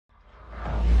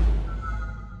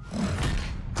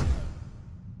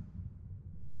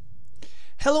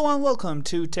Hello and welcome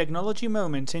to Technology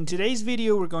Moments. In today's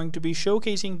video we're going to be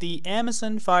showcasing the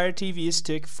Amazon Fire TV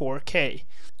Stick 4K,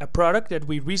 a product that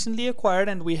we recently acquired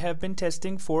and we have been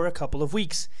testing for a couple of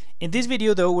weeks. In this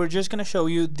video though, we're just going to show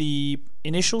you the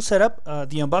initial setup,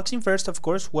 the unboxing first, of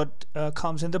course, what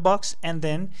comes in the box, and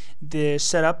then the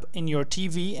setup in your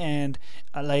TV and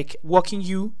like walking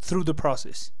you through the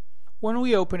process. When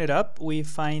we open it up, we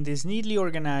find this neatly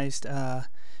organized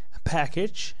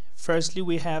package. Firstly,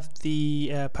 we have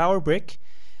the power brick,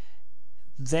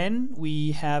 then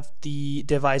we have the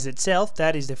device itself,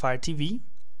 that is the Fire TV,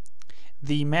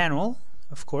 the manual,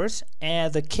 of course,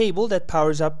 and the cable that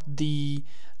powers up the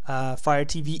Fire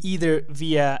TV either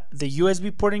via the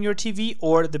USB port in your TV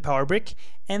or the power brick.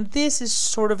 And this is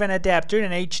sort of an adapter,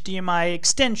 an HDMI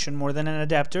extension more than an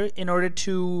adapter, in order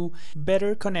to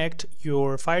better connect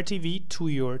your Fire TV to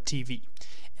your TV.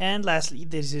 And lastly,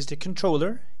 this is the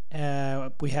controller.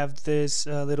 We have these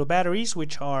little batteries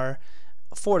which are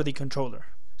for the controller.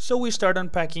 So we start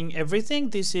unpacking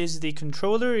everything. This is the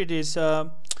controller. It is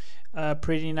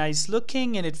pretty nice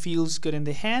looking and it feels good in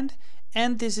the hand.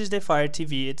 And this is the Fire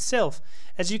TV itself.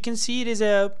 As you can see, it is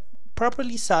a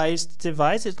properly sized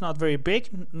device. It's not very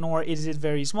big, nor is it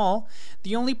very small.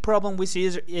 The only problem we see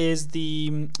is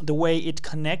the way it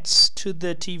connects to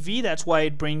the TV. That's why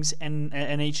it brings an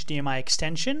HDMI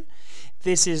extension.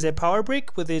 This is a power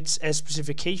brick with its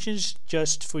specifications,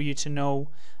 just for you to know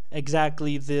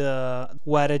exactly the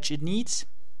wattage it needs.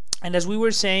 And as we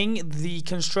were saying, the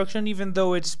construction, even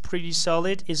though it's pretty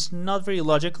solid, is not very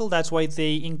logical. That's why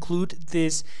they include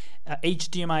this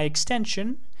HDMI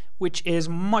extension, which is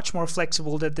much more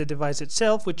flexible than the device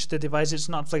itself, which the device is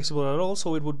not flexible at all,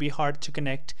 so it would be hard to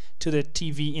connect to the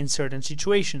TV in certain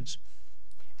situations.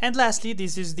 And lastly,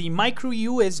 this is the micro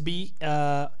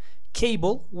USB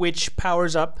cable which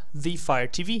powers up the Fire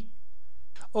TV.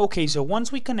 Okay, so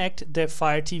once we connect the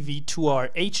Fire TV to our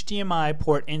HDMI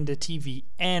port in the TV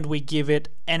and we give it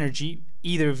energy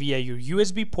either via your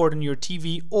USB port on your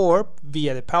TV or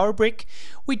via the power brick,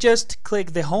 we just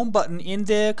click the home button in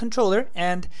the controller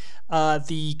and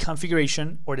the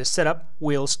configuration or the setup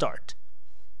will start.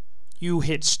 You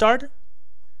hit start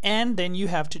and then you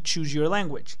have to choose your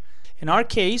language. In our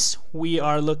case, we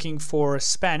are looking for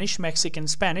Spanish, Mexican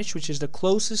Spanish, which is the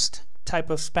closest type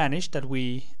of Spanish that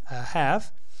we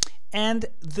have. And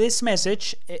this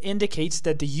message indicates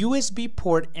that the USB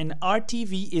port in our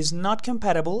TV is not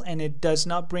compatible and it does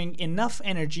not bring enough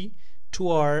energy to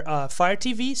our Fire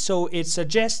TV, so it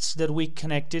suggests that we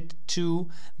connect it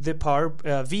to the power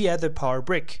via the power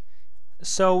brick.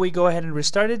 So we go ahead and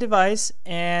restart the device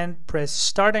and press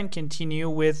start and continue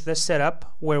with the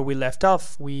setup where we left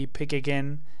off. We pick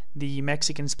again the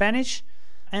Mexican Spanish,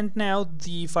 and now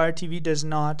the Fire TV does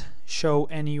not show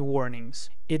any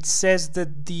warnings. It says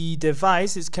that the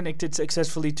device is connected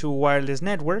successfully to a wireless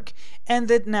network and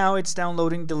that now it's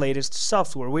downloading the latest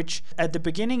software, which at the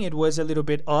beginning it was a little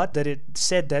bit odd that it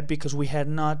said that, because we had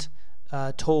not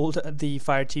told the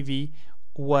Fire TV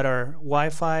what our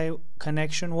Wi-Fi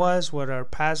connection was, what our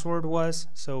password was,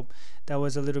 so that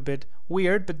was a little bit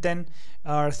weird. But then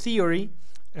our theory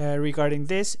regarding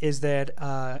this is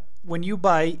that when you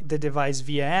buy the device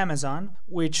via Amazon,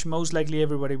 which most likely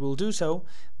everybody will do so,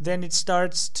 then it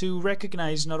starts to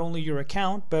recognize not only your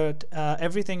account but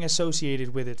everything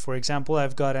associated with it. For example,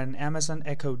 I've got an Amazon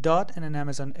Echo Dot and an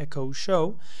Amazon Echo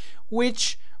Show,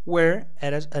 which were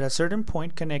at a certain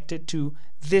point connected to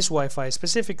this Wi-Fi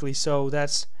specifically. So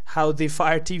that's how the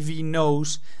Fire TV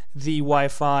knows the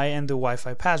Wi-Fi and the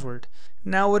Wi-Fi password.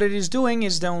 Now what it is doing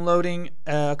is downloading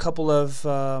a couple of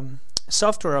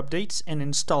software updates and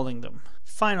installing them.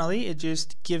 Finally, it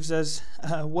just gives us,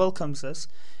 welcomes us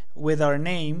with our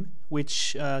name,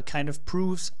 which kind of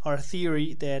proves our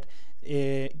theory that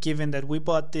given that we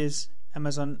bought this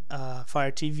Amazon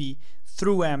Fire TV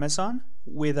through Amazon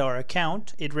with our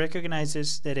account, it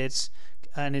recognizes that it's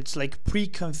like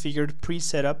pre-configured,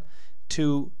 pre-set up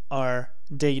to our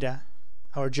data,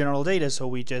 our general data. So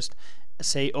we just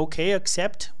say okay,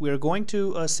 accept. We're going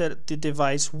to set the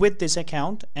device with this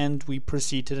account and we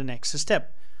proceed to the next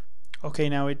step. Okay,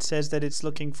 now it says that it's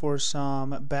looking for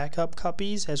some backup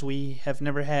copies, as we have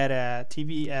never had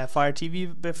a Fire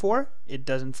TV before. It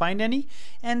doesn't find any,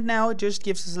 and now it just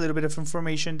gives us a little bit of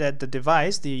information that the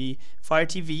device, the Fire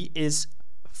TV, is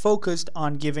focused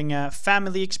on giving a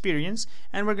family experience,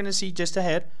 and we're going to see just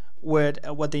ahead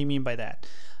what they mean by that.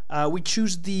 We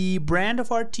choose the brand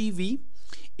of our TV.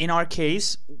 In our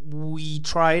case, we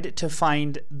tried to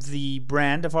find the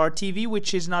brand of our TV,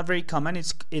 which is not very common.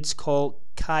 It's called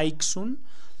Kaixun,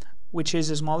 which is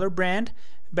a smaller brand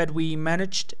but we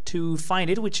managed to find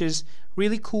it, which is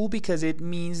really cool because it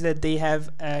means that they have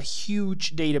a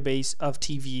huge database of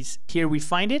TVs. Here we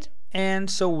find it, and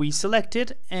so we select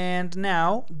it, and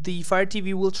now the Fire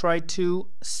TV will try to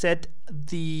set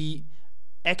the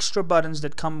extra buttons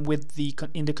that come with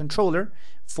in the controller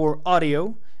for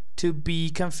audio to be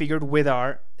configured with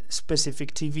our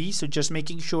specific TV. So just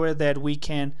making sure that we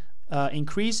can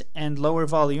increase and lower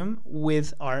volume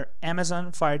with our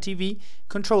Amazon Fire TV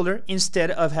controller instead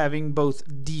of having both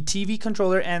the TV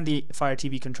controller and the Fire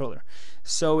TV controller.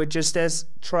 So it just says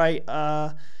try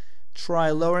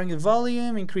lowering the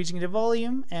volume, increasing the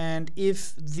volume, and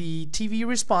if the TV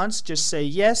responds, just say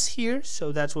yes here.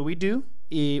 So that's what we do.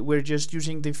 We're just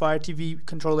using the Fire TV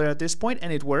controller at this point,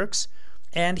 and it works.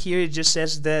 And here it just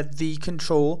says that the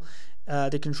controller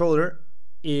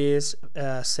is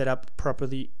set up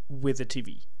properly with the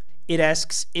TV. It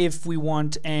asks if we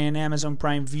want an Amazon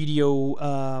Prime Video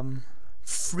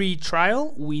free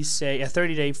trial. We say a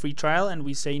 30-day free trial, and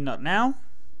we say not now.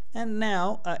 And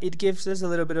now it gives us a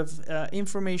little bit of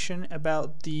information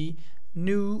about the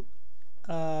new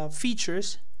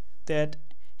features that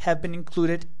have been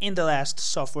included in the last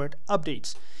software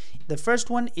updates. The first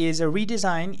one is a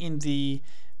redesign in the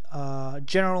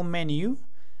general menu.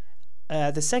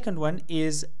 The second one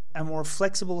is a more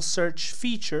flexible search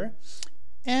feature,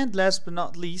 and last but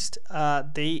not least,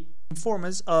 they inform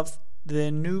us of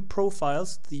the new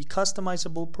profiles, the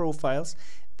customizable profiles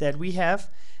that we have,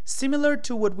 similar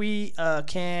to what we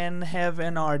can have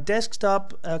in our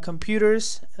desktop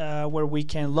computers, where we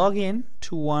can log in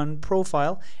to one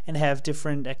profile and have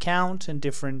different accounts and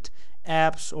different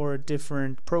apps or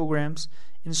different programs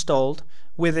installed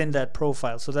within that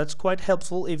profile. So that's quite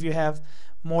helpful if you have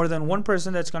more than one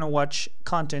person that's going to watch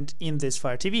content in this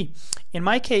Fire TV. In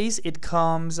my case, it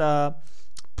comes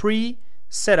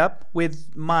pre-set up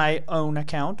with my own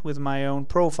account, with my own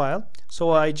profile. So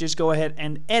I just go ahead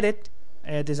and edit.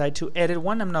 Decide to edit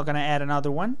one. I'm not going to add another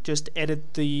one. Just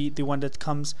edit the one that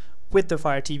comes with the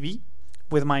Fire TV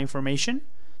with my information.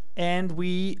 And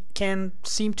we can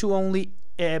seem to only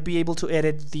be able to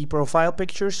edit the profile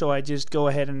picture. So I just go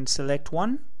ahead and select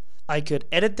one. I could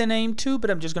edit the name too, but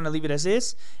I'm just going to leave it as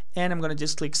is, and I'm going to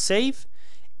just click save,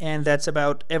 and that's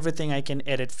about everything I can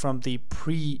edit from the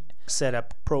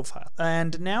pre-setup profile.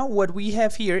 And now what we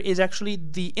have here is actually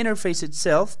the interface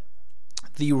itself,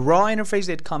 the raw interface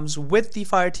that comes with the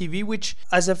Fire TV, which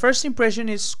as a first impression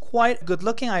is quite good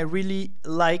looking. I really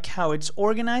like how it's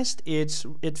organized.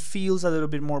 It feels a little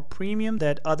bit more premium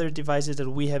than other devices that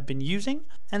we have been using,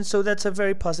 and so that's a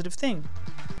very positive thing.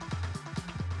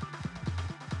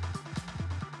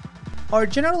 Our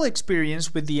general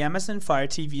experience with the Amazon Fire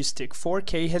TV Stick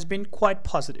 4K has been quite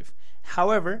positive.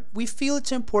 However, we feel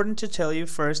it's important to tell you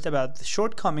first about the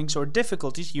shortcomings or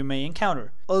difficulties you may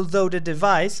encounter. Although the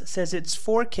device says it's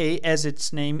 4K, as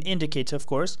its name indicates of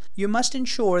course, you must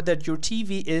ensure that your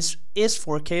TV is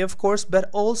 4K of course, but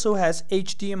also has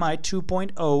HDMI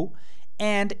 2.0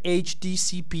 and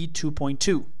HDCP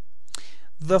 2.2.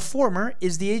 The former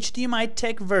is the HDMI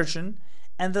Tech version,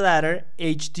 and the latter,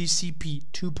 HDCP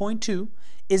 2.2,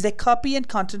 is a copy and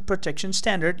content protection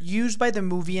standard used by the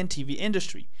movie and TV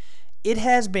industry. It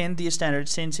has been the standard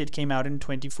since it came out in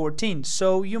 2014,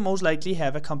 so you most likely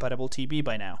have a compatible TV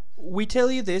by now. We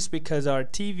tell you this because our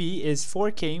TV is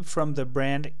 4K from the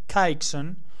brand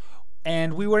Kaixon,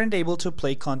 and we weren't able to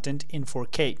play content in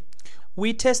 4K.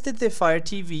 We tested the Fire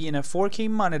TV in a 4K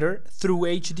monitor through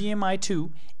HDMI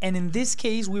 2, and in this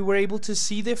case we were able to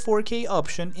see the 4K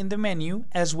option in the menu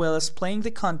as well as playing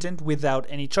the content without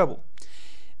any trouble.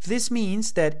 This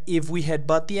means that if we had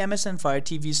bought the Amazon Fire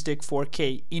TV Stick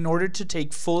 4K in order to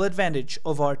take full advantage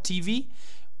of our TV,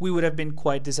 we would have been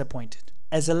quite disappointed.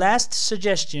 As a last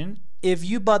suggestion, if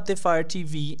you bought the Fire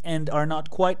TV and are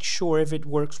not quite sure if it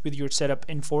works with your setup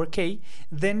in 4K,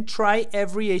 then try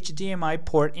every HDMI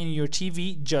port in your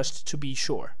TV just to be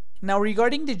sure. Now,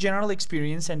 regarding the general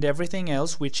experience and everything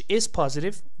else, which is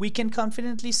positive, we can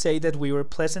confidently say that we were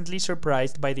pleasantly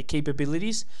surprised by the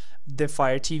capabilities the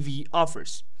Fire TV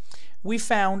offers. We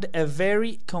found a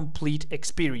very complete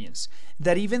experience,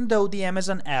 that even though the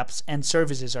Amazon apps and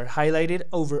services are highlighted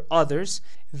over others,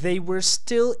 they were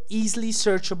still easily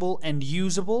searchable and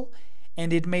usable,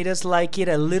 and it made us like it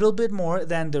a little bit more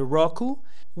than the Roku,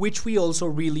 which we also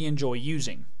really enjoy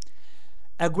using.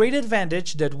 A great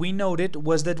advantage that we noted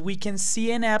was that we can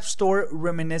see an app store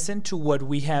reminiscent to what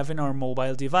we have in our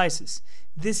mobile devices.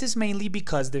 This is mainly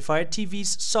because the Fire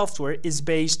TV's software is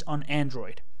based on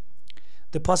Android.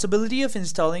 The possibility of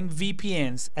installing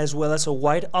VPNs as well as a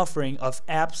wide offering of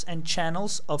apps and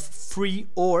channels of free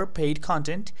or paid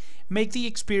content make the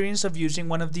experience of using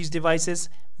one of these devices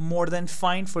more than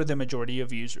fine for the majority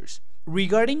of users.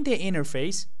 Regarding the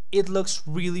interface, it looks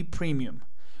really premium,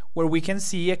 where we can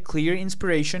see a clear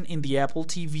inspiration in the Apple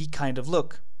TV kind of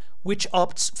look, which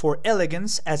opts for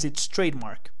elegance as its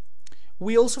trademark.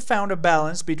 We also found a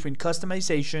balance between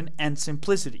customization and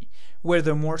simplicity, where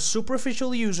the more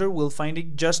superficial user will find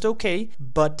it just okay,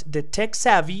 but the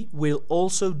tech-savvy will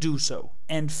also do so.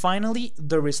 And finally,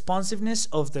 the responsiveness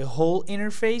of the whole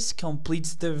interface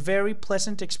completes the very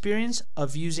pleasant experience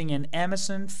of using an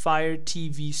Amazon Fire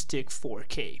TV Stick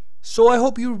 4K. So I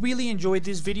hope you really enjoyed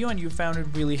this video and you found it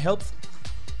really helpful.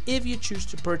 If you choose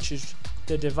to purchase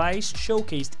the device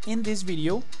showcased in this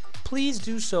video, please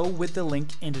do so with the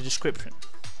link in the description.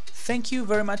 Thank you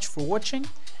very much for watching,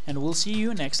 and we'll see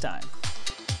you next time.